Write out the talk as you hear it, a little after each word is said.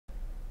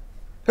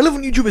Hello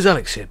YouTubers,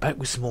 Alex here, back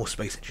with some more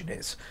Space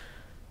Engineers.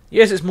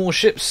 Yes, it's more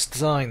ships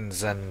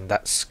designs, and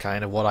that's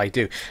kind of what I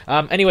do.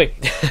 Anyway,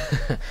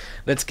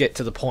 let's get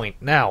to the point.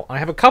 Now, I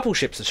have a couple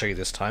ships to show you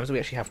this time, so we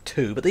actually have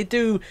two, but they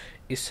do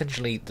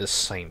essentially the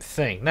same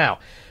thing. Now,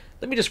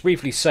 let me just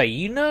briefly say,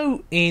 you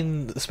know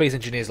in the Space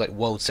Engineers like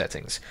world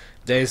settings,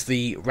 there's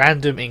the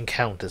random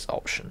encounters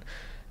option.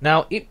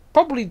 Now, it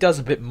probably does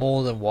a bit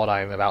more than what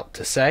I'm about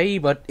to say,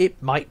 but it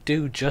might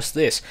do just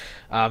this.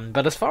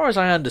 But as far as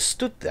I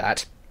understood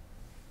that,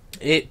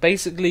 it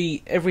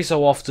basically, every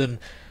so often,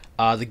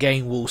 the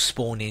game will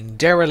spawn in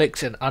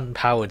derelict and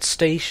unpowered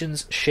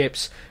stations,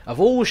 ships of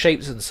all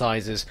shapes and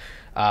sizes,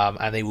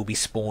 and they will be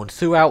spawned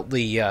throughout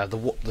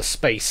the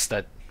space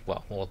that,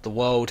 well, or the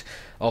world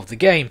of the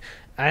game,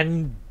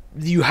 and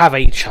you have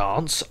a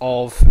chance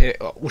of,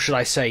 or should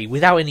I say,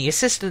 without any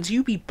assistance,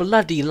 you'd be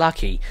bloody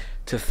lucky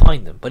to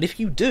find them. But if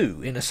you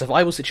do, in a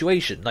survival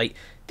situation, like,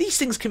 these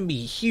things can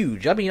be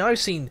huge. I mean, I've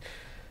seen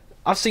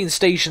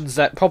stations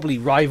that probably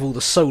rival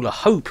the Solar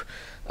Hope,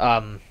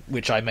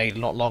 which I made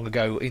not long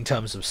ago in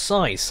terms of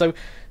size. So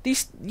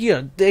these,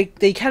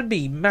 they can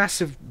be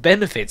massive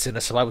benefits in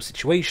a survival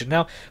situation.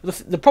 Now,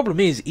 the problem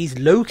is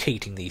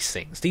locating these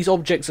things. These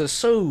objects are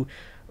so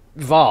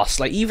vast.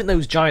 Like, even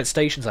those giant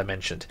stations I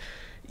mentioned,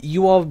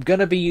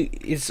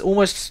 it's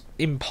almost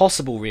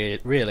impossible,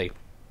 really.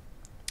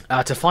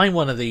 To find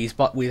one of these,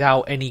 but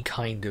without any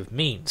kind of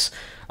means.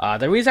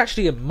 There is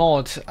actually a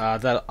mod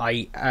that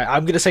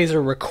I'm going to say is a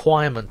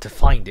requirement to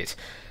find it.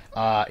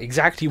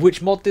 Exactly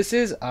which mod this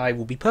is, I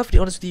will be perfectly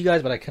honest with you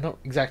guys, but I cannot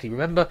exactly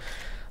remember.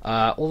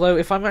 Although,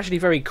 if I'm actually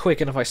very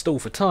quick and if I stall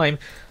for time,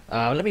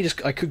 I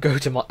could go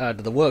to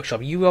the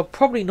workshop. You are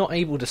probably not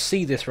able to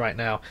see this right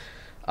now,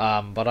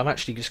 but I'm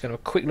actually just going to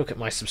quick look at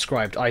my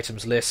subscribed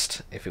items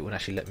list, if it would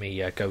actually let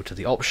me go to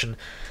the option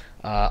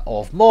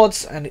of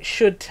mods, and it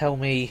should tell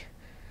me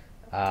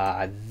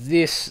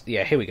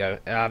here we go.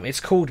 It's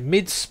called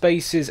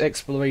Mid-Spaces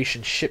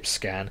Exploration Ship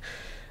Scan,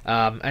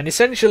 and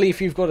essentially, if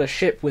you've got a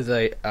ship with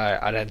an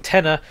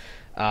antenna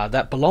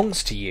that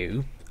belongs to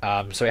you,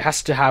 so it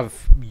has to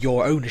have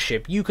your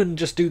ownership, you can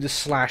just do the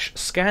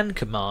 /scan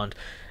command,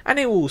 and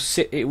it will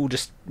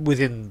just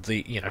within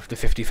the the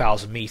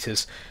 50,000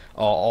 meters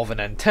of an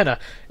antenna,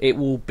 it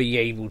will be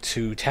able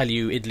to tell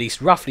you, at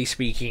least roughly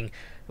speaking,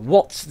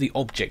 what the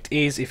object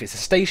is, if it's a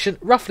station,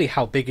 roughly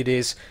how big it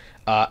is,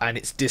 and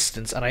its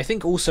distance, and I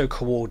think also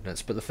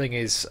coordinates. But the thing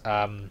is,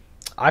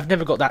 I've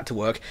never got that to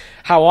work.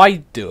 How I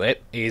do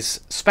it is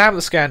spam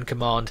the scan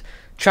command,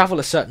 travel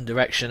a certain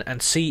direction,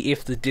 and see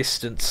if the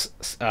distance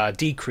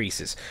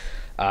decreases.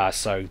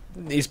 So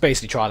it's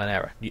basically trial and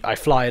error. I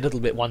fly a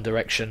little bit one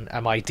direction.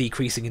 Am I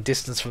decreasing in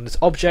distance from this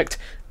object?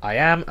 I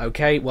am.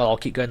 Okay, well, I'll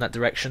keep going that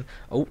direction.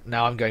 Oh,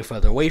 now I'm going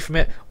further away from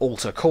it.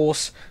 Alter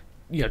course.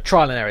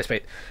 Trial and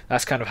error.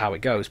 That's kind of how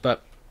it goes.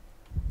 But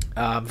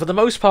for the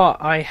most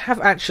part, I have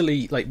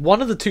actually, like,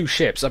 one of the two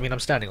ships, I mean, I'm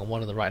standing on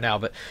one of them right now,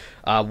 but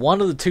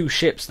one of the two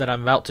ships that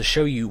I'm about to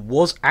show you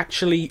was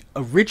actually,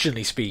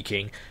 originally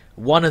speaking,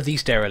 one of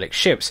these derelict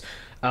ships.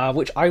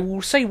 Which I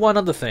will say one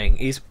other thing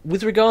is,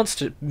 with regards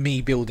to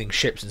me building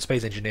ships and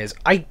Space Engineers,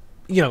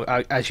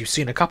 as you've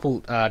seen a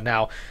couple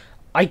now,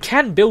 I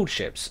can build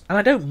ships, and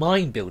I don't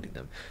mind building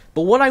them.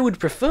 But what I would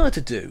prefer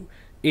to do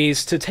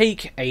is to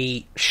take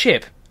a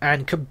ship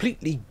and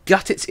completely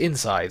gut its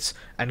insides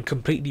and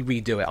completely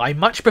redo it. I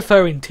much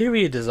prefer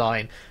interior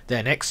design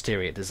than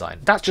exterior design.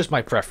 That's just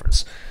my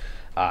preference.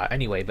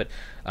 Anyway, but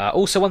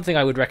also one thing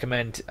I would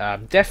recommend,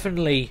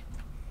 definitely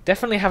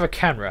have a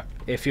camera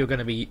if you're going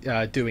to be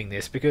doing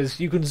this, because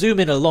you can zoom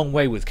in a long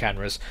way with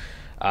cameras,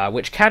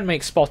 which can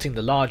make spotting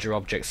the larger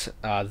objects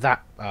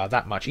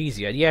that much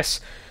easier. Yes,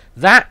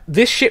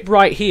 this ship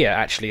right here,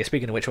 actually,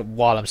 speaking of which,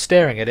 while I'm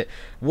staring at it,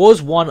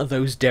 was one of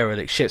those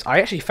derelict ships. I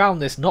actually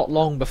found this not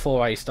long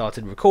before I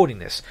started recording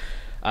this.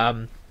 I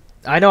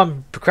know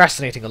I'm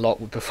procrastinating a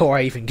lot before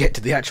I even get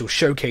to the actual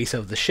showcase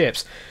of the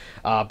ships,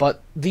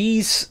 but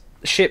these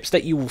ships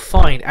that you will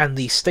find, and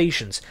these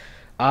stations,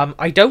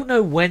 I don't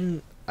know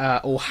when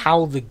or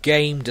how the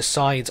game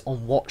decides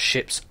on what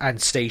ships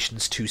and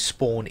stations to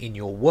spawn in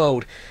your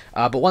world,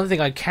 but one thing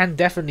I can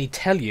definitely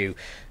tell you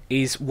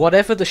is,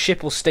 whatever the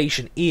ship or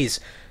station is,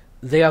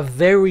 they are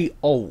very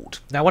old.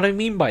 Now, what I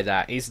mean by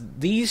that is,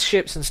 these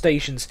ships and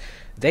stations,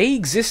 they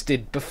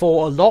existed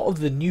before a lot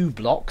of the new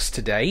blocks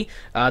today.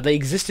 They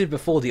existed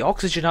before the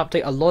oxygen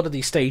update. A lot of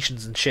these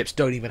stations and ships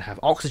don't even have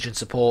oxygen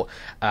support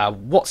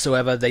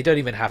whatsoever. They don't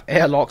even have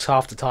airlocks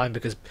half the time,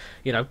 because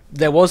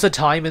there was a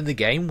time in the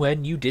game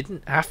when you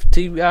didn't have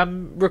to,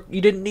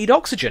 you didn't need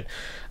oxygen.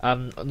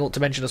 Not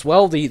to mention as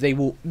well, they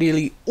will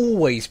nearly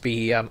always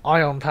be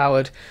ion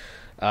powered.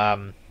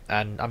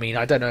 And I mean,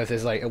 I don't know if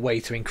there's like a way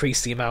to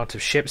increase the amount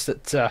of ships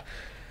that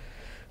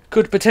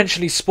could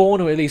potentially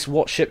spawn, or at least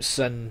what ships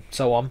and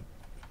so on.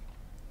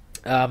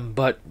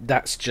 But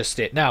that's just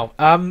it. Now,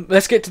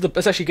 let's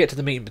actually get to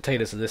the meat and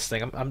potatoes of this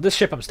thing. This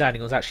ship I'm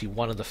standing on is actually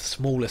one of the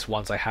smallest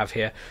ones I have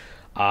here.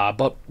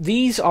 But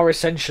these are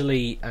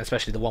essentially,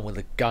 especially the one with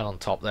the gun on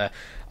top there,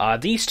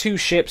 these two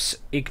ships,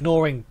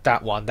 ignoring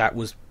that one, that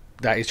was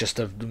that is just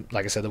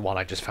like I said, the one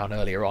I just found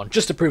earlier on,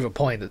 just to prove a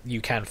point that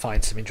you can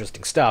find some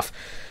interesting stuff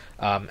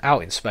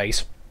out in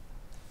space.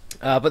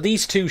 But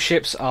these two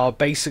ships are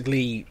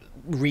basically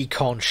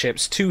recon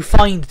ships to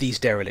find these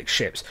derelict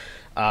ships.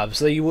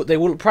 So they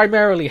will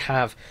primarily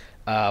have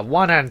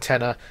one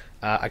antenna,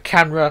 a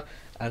camera,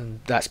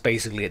 and that's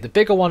basically it. The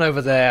bigger one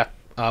over there,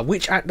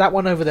 that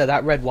one over there,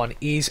 that red one,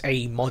 is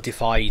a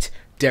modified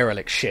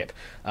derelict ship.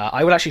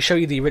 I will actually show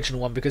you the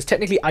original one because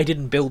technically I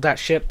didn't build that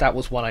ship. That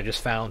was one I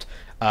just found.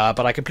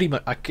 But I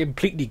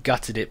completely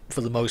gutted it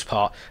for the most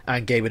part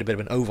and gave it a bit of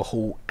an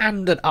overhaul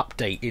and an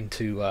update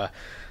into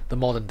the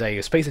modern day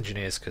of Space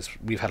Engineers, because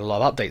we've had a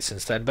lot of updates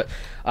since then. But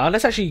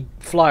let's actually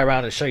fly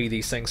around and show you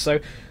these things. So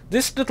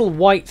this little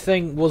white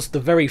thing was the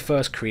very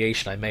first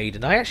creation I made,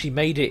 and I actually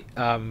made it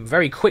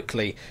very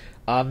quickly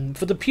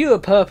for the pure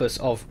purpose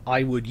of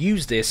I would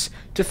use this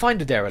to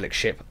find a derelict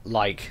ship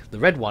like the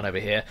red one over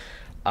here,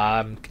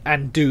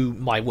 and do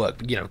my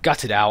work,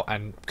 gut it out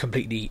and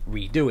completely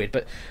redo it.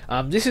 But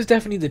this is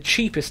definitely the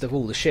cheapest of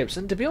all the ships,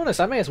 and to be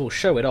honest, I may as well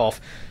show it off.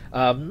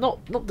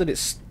 Not that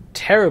it's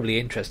terribly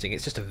interesting,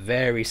 it's just a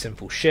very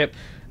simple ship,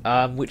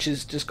 which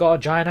has just got a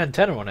giant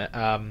antenna on it,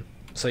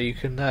 so you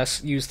can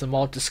use the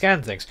mod to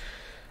scan things.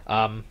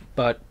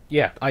 But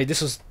yeah,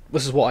 this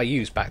is what I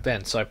used back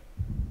then. So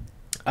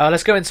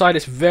let's go inside.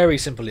 It's very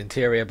simple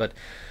interior, but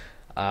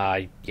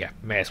yeah,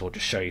 may as well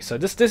just show you. So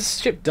this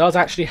ship does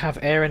actually have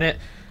air in it,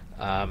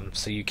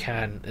 so you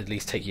can at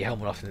least take your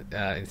helmet off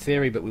in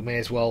theory, but we may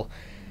as well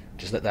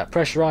just let that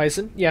pressurize.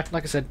 And yeah,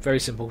 like I said, very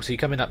simple. So you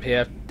come in up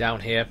here, down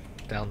the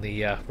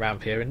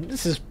ramp here, and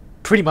this is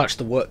pretty much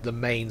the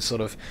main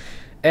sort of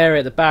area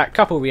at the back.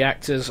 Couple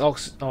reactors,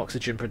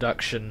 oxygen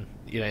production,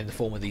 in the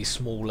form of these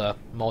smaller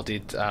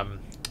modded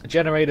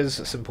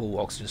generators, simple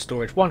oxygen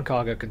storage, one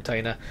cargo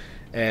container,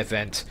 air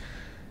vent,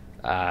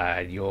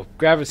 your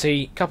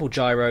gravity, couple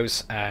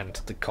gyros,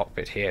 and the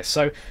cockpit here.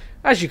 So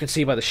as you can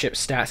see by the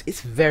ship's stats,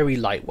 it's very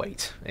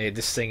lightweight.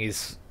 This thing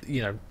is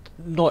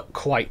not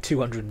quite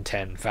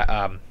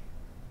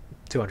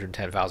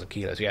 210,000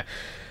 kilos. Yeah.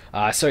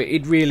 So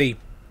it really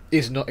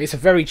is not. It's a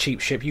very cheap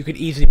ship. You could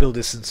easily build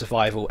this in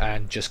survival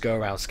and just go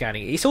around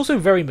scanning. It's also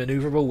very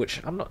maneuverable,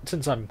 which I'm not.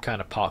 Since I'm kind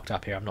of parked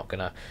up here, I'm not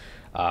gonna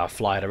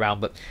fly it around.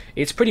 But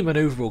it's pretty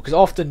maneuverable because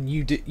often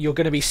you're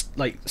going to be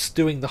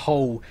doing the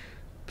whole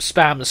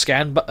spam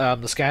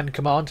the scan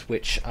command,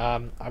 which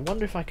I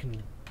wonder if I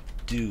can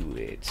do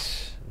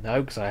it.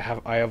 No, because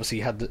I obviously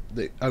had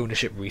the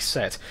ownership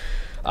reset.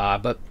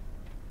 But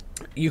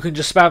you can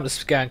just spam the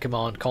scan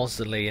command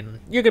constantly, and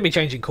you're going to be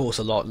changing course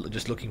a lot,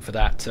 just looking for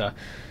that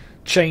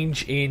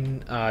change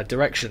in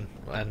direction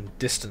and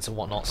distance and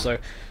whatnot. So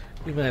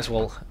we may as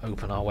well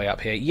open our way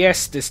up here.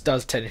 Yes, this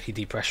does technically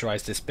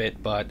depressurize this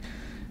bit, but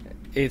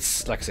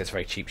it's, like I said, it's a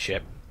very cheap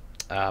ship.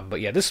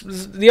 But yeah, this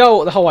was the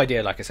whole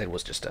idea, like I said,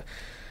 was just to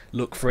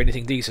look for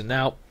anything decent.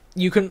 Now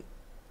you can,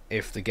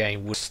 if the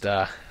game was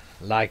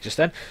lag just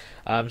then.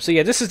 So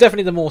yeah, this is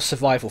definitely the more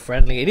survival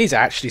friendly. It is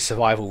actually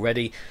survival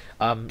ready.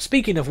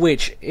 Speaking of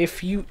which,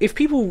 if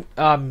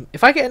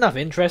I get enough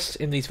interest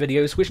in these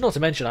videos, which not to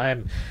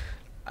mention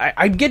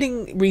I'm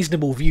getting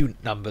reasonable view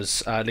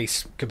numbers, at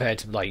least compared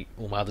to like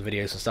all my other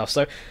videos and stuff.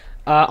 So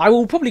I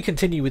will probably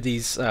continue with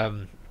these,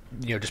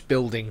 just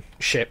building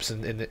ships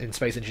in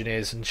Space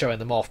Engineers and showing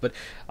them off. But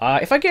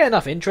if I get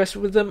enough interest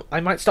with them,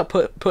 I might start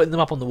putting them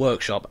up on the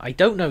workshop. I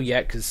don't know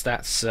yet, because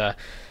that's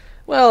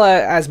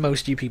as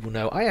most of you people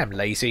know, I am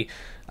lazy.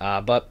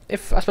 But I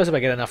suppose if I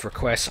get enough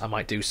requests, I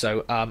might do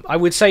so. I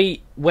would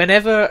say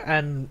whenever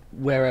and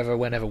wherever,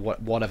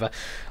 whatever,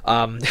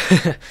 I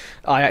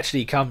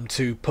actually come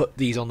to put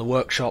these on the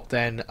workshop,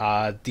 then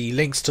the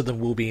links to them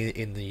will be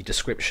in the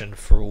description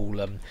for all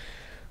of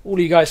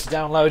you guys to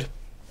download.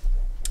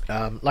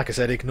 Like I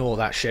said, ignore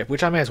that ship,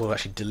 which I may as well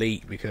actually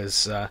delete,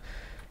 because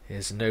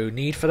there's no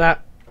need for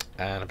that.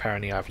 And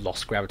apparently I've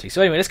lost gravity.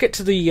 So anyway, let's get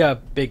to the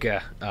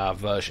bigger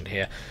version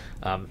here.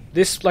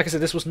 This, like I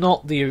said, this was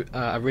not the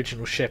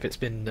original ship. It's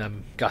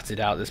been gutted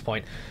out at this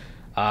point.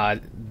 I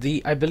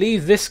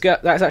believe this guy,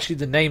 that's actually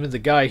the name of the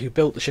guy who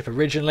built the ship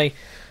originally.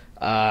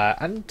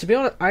 And to be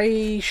honest,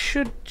 I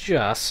should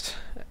just...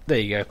 There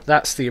you go.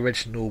 That's the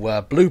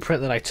original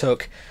blueprint that I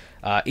took.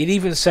 It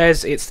even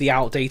says it's the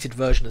outdated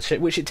version of the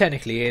ship, which it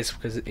technically is,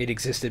 because it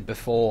existed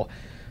before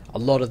a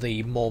lot of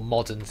the more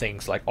modern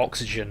things like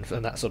oxygen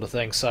and that sort of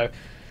thing. So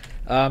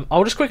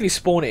I'll just quickly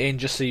spawn it in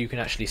just so you can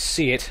actually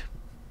see it.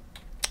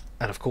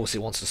 And of course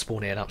it wants to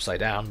spawn it in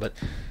upside down, but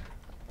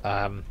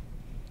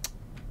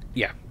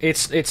yeah,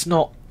 it's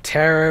not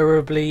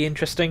terribly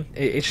interesting.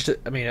 It's just,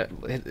 I mean,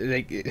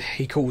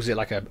 he calls it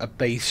like a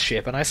base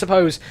ship, and I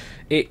suppose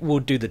it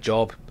would do the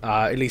job.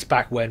 At least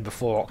back when,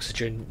 before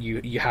oxygen,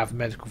 you have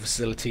medical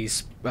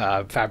facilities,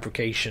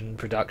 fabrication,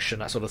 production,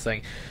 that sort of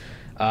thing.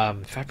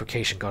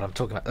 Fabrication, God, I'm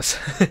talking about this.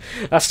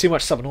 That's too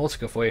much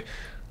Subnautica for you.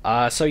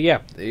 So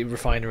yeah,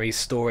 refineries,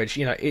 storage.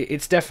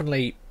 It's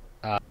definitely.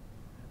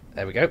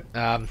 There we go.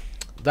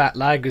 That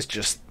lag is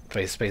just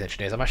Space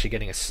Engineers. I'm actually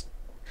getting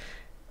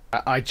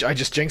I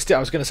just jinxed it. I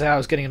was going to say I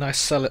was getting a nice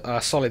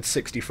solid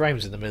 60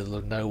 frames in the middle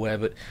of nowhere,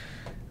 but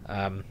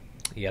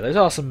Yeah, those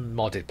are some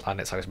modded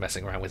planets I was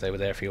messing around with over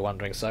there, if you're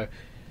wondering. So,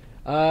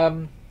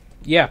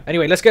 yeah.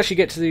 Anyway, let's actually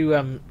get to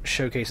the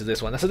showcase of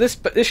this one. So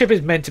this ship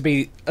is meant to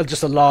be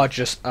just a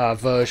largest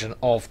version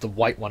of the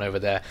white one over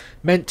there.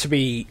 Meant to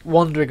be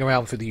wandering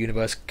around through the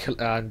universe,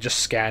 just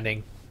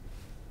scanning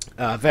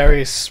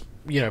various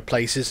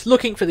places,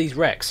 looking for these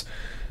wrecks.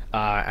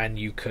 And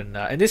you can,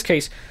 in this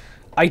case,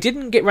 I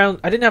didn't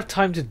have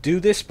time to do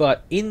this,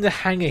 but in the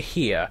hangar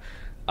here.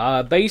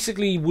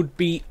 Basically would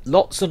be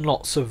lots and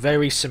lots of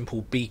very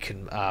simple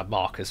beacon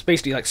markers,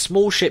 basically like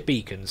small ship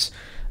beacons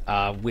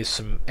with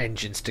some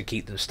engines to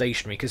keep them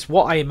stationary, because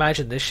what I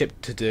imagine this ship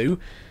to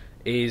do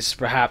is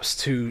perhaps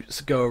to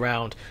go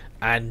around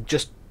and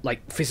just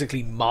like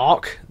physically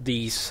mark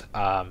these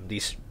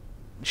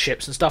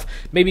ships and stuff,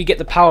 maybe get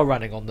the power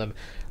running on them,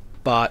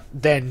 but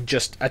then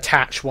just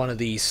attach one of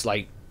these,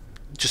 like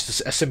just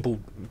a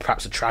simple,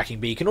 perhaps a tracking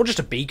beacon or just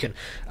a beacon,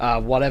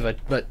 whatever,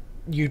 but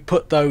you'd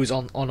put those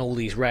on all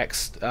these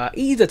wrecks,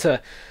 either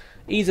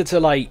to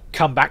like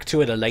come back to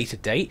at a later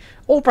date,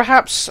 or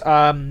perhaps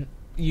I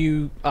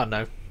don't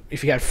know,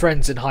 if you had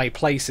friends in high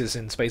places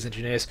in Space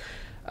Engineers,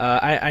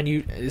 and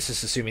this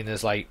is assuming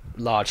there's like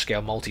large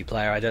scale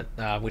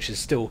multiplayer, which is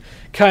still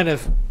kind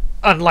of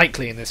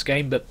unlikely in this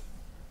game, but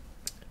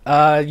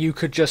you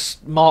could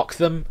just mark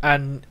them,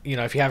 and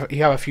if you have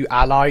a few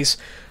allies,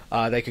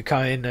 they could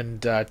come in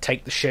and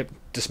take the ship,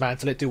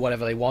 dismantle it, do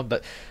whatever they want,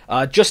 but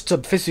just to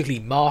physically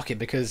mark it,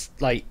 because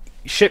like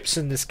ships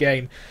in this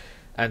game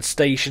and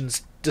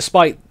stations,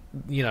 despite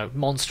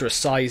monstrous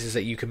sizes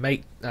that you can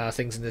make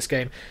things in this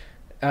game,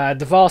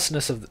 the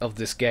vastness of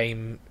this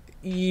game,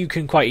 you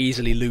can quite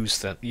easily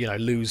lose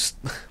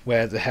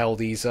where the hell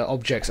these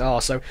objects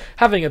are. So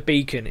having a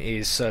beacon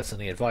is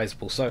certainly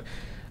advisable. So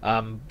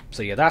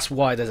yeah, that's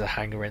why there's a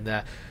hangar in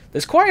there.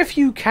 There's quite a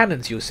few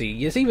cannons you'll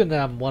see. There's even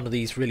one of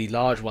these really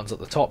large ones at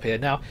the top here.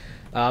 Now,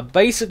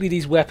 basically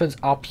these weapons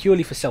are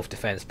purely for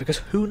self-defense, because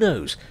who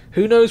knows?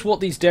 Who knows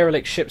what these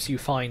derelict ships you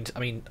find... I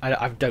mean,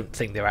 I don't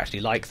think they're actually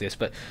like this,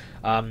 but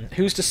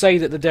who's to say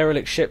that the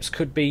derelict ships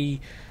could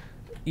be,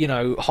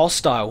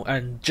 hostile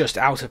and just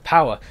out of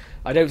power?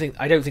 I don't think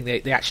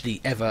they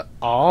actually ever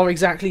are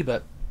exactly,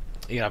 but,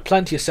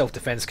 plenty of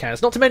self-defense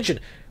cannons. Not to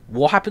mention,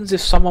 what happens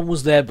if someone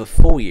was there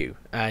before you,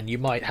 and you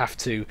might have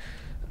to...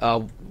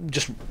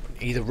 just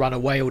either run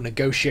away or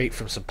negotiate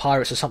from some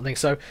pirates or something.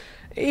 So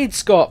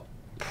it's got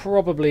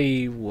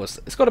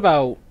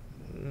about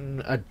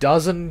a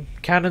dozen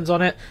cannons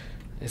on it.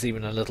 There's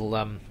even a little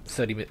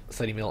 30mm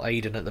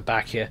Aiden at the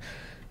back here.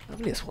 I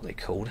think that's what they're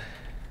called.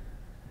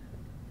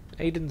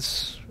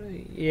 Aiden's,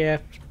 yeah,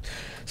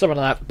 something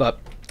like that. But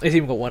it's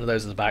even got one of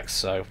those at the back.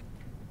 So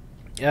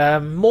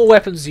more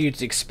weapons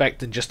you'd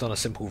expect than just on a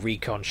simple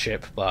recon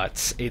ship,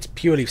 but it's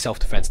purely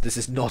self-defense. This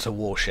is not a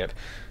warship.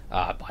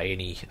 By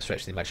any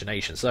stretch of the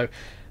imagination. So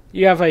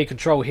you have a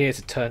control here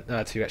to turn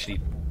to actually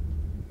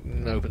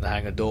open the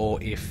hangar door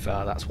if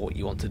that's what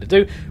you wanted to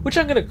do, which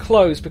I'm going to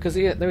close because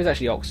there is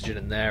actually oxygen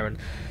in there, and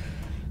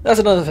that's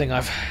another thing.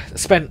 I've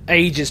spent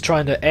ages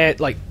trying to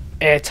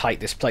airtight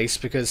this place,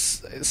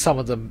 because some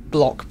of them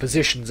block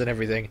positions and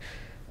everything.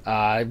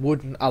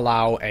 Wouldn't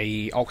allow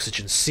a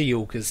oxygen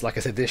seal, because like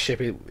I said, this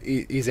ship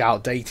is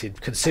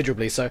outdated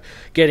considerably, so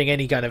getting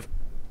any kind of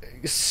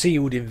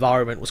sealed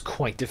environment was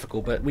quite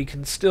difficult, but we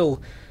can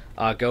still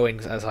go in,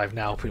 as I've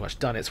now pretty much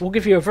done it. So we'll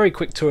give you a very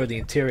quick tour of the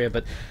interior,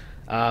 but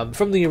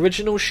from the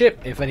original ship,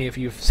 if any of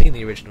you have seen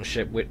the original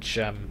ship, which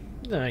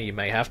you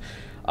may have,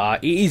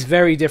 it is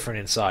very different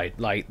inside.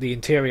 Like the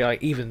interior,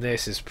 even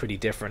this is pretty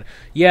different.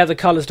 Yeah, the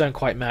colours don't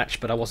quite match,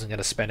 but I wasn't going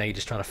to spend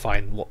ages trying to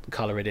find what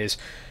colour it is.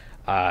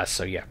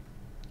 So yeah,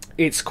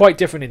 it's quite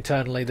different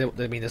internally.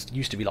 I mean, there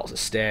used to be lots of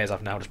stairs.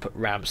 I've now just put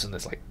ramps, and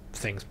there's like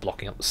things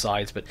blocking up the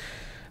sides, but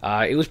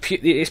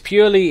it's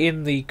purely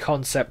in the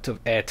concept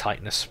of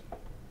airtightness,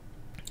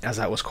 as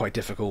that was quite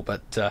difficult.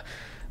 But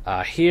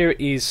here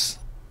is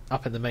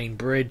up in the main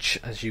bridge,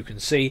 as you can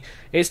see.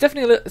 It's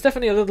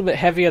definitely a little bit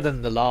heavier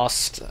than the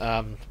last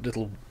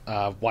little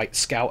white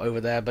scout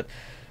over there. But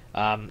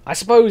I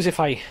suppose if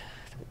I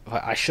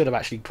should have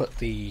actually put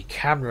the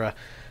camera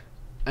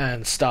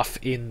and stuff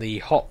in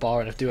the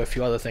hotbar and do a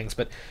few other things.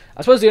 But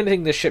I suppose the only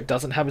thing this ship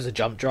doesn't have is a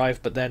jump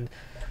drive. But then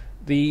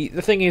the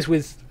thing is,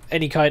 with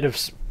any kind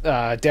of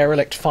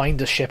derelict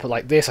finder ship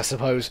like this, I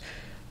suppose,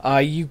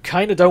 you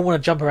kind of don't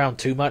want to jump around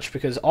too much,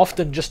 because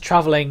often just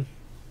travelling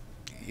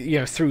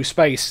through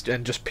space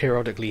and just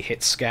periodically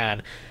hit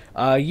scan,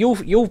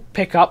 you'll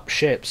pick up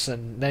ships,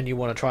 and then you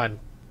want to try and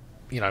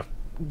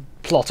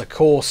plot a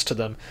course to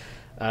them,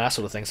 that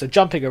sort of thing. So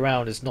jumping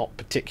around is not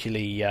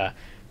particularly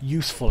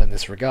useful in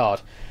this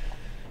regard.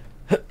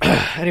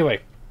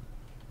 Anyway,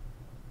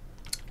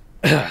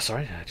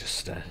 sorry, I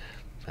just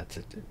had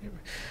to.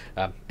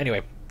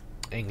 Anyway.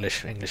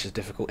 English is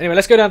difficult. Anyway,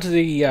 let's go down to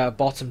the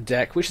bottom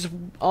deck, which is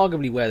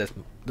arguably where there's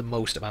the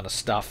most amount of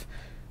stuff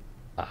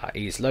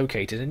is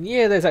located. And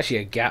yeah, there's actually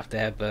a gap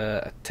there,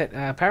 but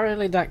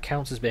apparently that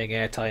counts as being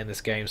airtight in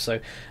this game, so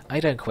I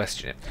don't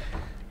question it.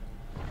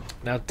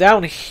 Now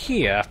down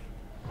here,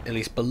 at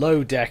least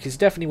below deck, is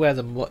definitely where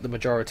the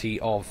majority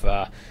of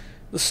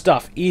the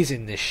stuff is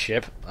in this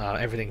ship.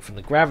 Everything from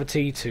the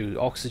gravity to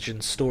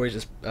oxygen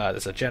storage.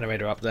 There's a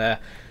generator up there,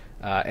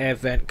 air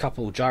vent,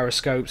 couple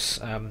gyroscopes.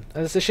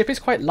 As the ship is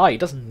quite light, it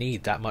doesn't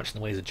need that much in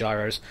the ways of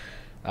gyros.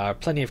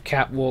 Plenty of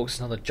catwalks,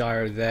 another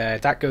gyro there.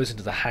 That goes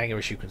into the hangar,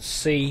 as you can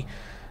see.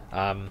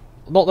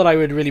 Not that I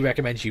would really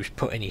recommend you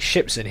put any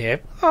ships in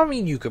here. I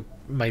mean, you could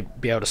maybe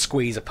be able to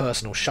squeeze a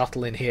personal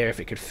shuttle in here if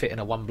it could fit in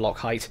a 1-block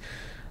height.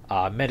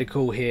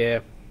 Medical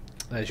here.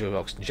 There's your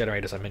oxygen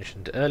generators I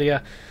mentioned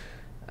earlier.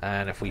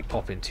 And if we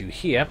pop into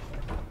here,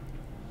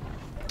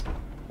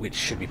 which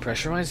should be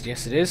pressurized,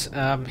 yes it is.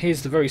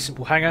 Here's the very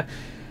simple hangar.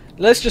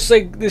 Let's just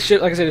say this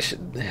ship, like I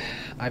said,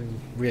 I'm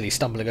really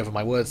stumbling over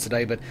my words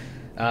today, but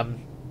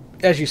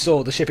as you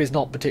saw, the ship is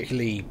not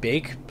particularly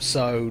big.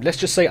 So let's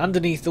just say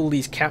underneath all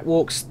these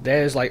catwalks,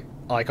 there's like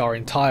our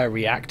entire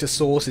reactor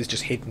source is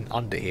just hidden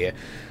under here.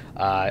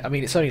 I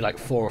mean, it's only like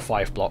 4 or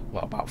 5 blocks,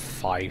 well, about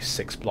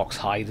 5-6 blocks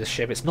high, this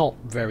ship. It's not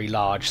very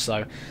large,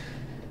 so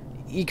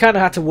you kind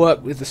of had to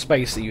work with the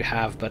space that you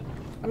have, but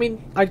I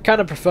mean, I kind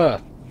of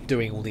prefer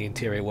doing all the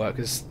interior work,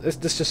 because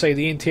let's just say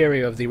the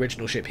interior of the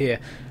original ship here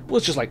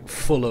was just like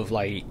full of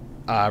like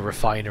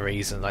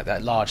refineries and like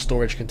that large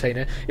storage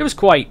container. It was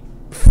quite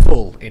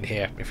full in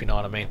here, if you know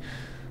what I mean.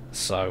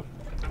 So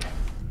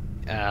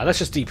let's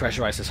just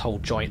depressurize this whole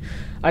joint.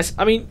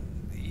 I mean,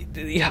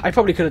 I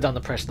probably could have done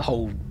the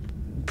whole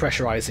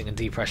pressurizing and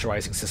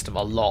depressurizing system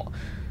a lot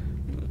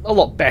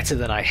better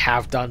than I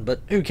have done,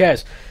 but who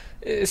cares?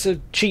 It's a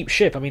cheap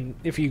ship. I mean,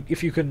 if you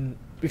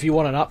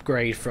want an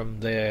upgrade from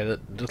the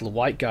little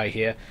white guy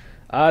here,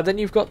 then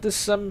you've got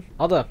this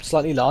other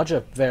slightly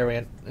larger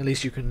variant. At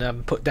least you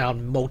can put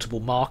down multiple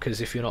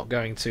markers if you're not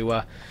going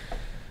to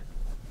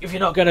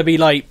be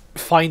like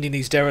finding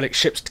these derelict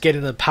ships to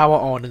getting the power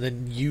on and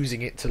then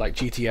using it to like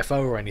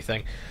GTFO or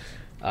anything.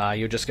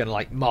 You're just going to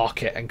like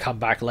mark it and come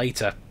back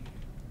later.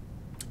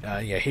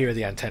 Yeah, here are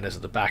the antennas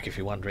at the back if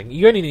you're wondering.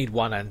 You only need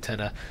one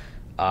antenna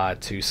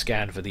to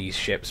scan for these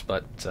ships,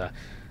 but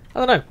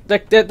I don't know.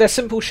 They're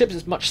simple ships.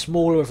 It's much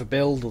smaller of a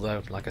build,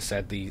 although, like I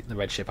said, the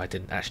red ship I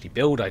didn't actually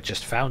build. I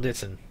just found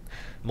it and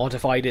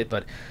modified it,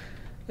 but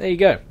there you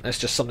go. That's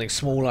just something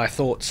small I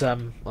thought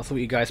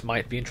you guys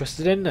might be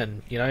interested in,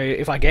 and you know,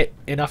 if I get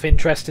enough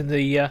interest in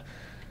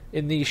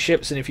these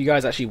ships, and if you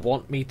guys actually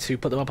want me to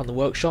put them up on the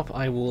workshop,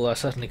 I will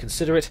certainly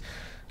consider it.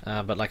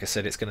 But like I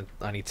said,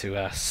 I need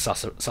to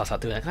suss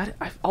out doing that.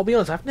 I'll be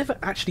honest, I've never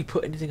actually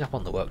put anything up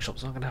on the workshop,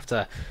 so I'm going to have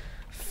to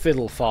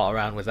fiddle far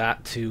around with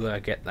that to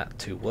get that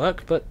to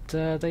work. But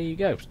there you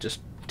go, just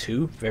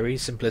 2 very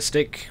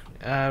simplistic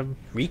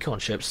recon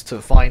ships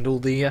to find all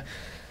the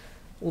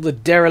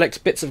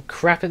derelict bits of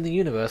crap in the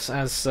universe,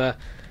 as there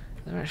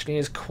actually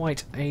is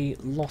quite a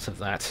lot of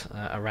that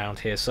around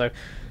here. So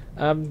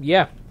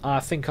yeah,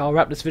 I think I'll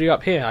wrap this video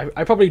up here.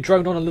 I probably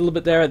droned on a little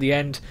bit there at the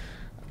end,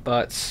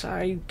 but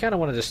I kind of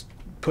want to just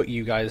put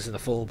you guys in the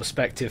full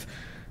perspective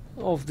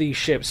of these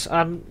ships.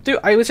 I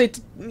would say,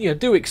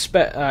 do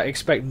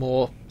expect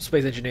more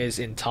Space Engineers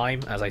in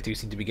time, as I do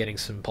seem to be getting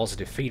some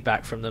positive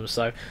feedback from them.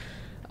 So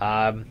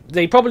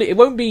it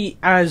won't be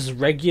as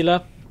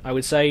regular. I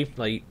would say,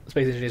 like,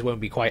 Space Engineers won't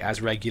be quite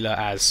as regular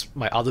as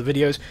my other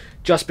videos,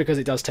 just because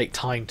it does take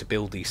time to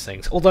build these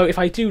things. Although if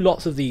I do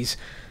lots of these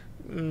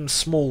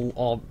small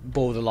or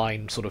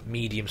borderline sort of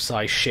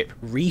medium-sized ship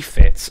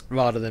refits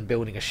rather than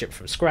building a ship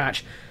from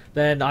scratch,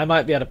 then I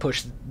might be able to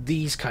push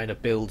these kind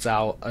of builds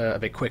out a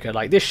bit quicker.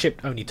 Like, this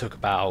ship only took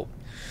about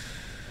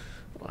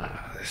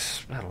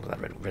how long did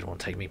that red one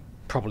take me?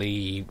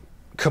 Probably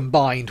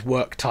combined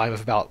work time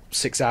of about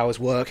 6 hours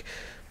work.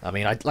 I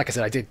mean, like I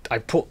said, I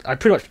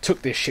pretty much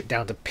took this ship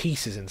down to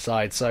pieces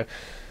inside. So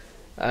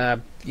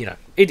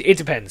it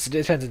depends. It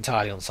depends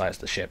entirely on the size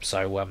of the ship.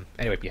 So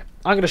anyway, yeah,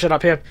 I'm going to shut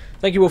up here.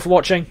 Thank you all for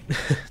watching,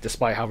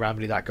 despite how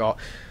rambly that got,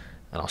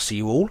 and I'll see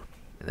you all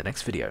in the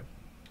next video.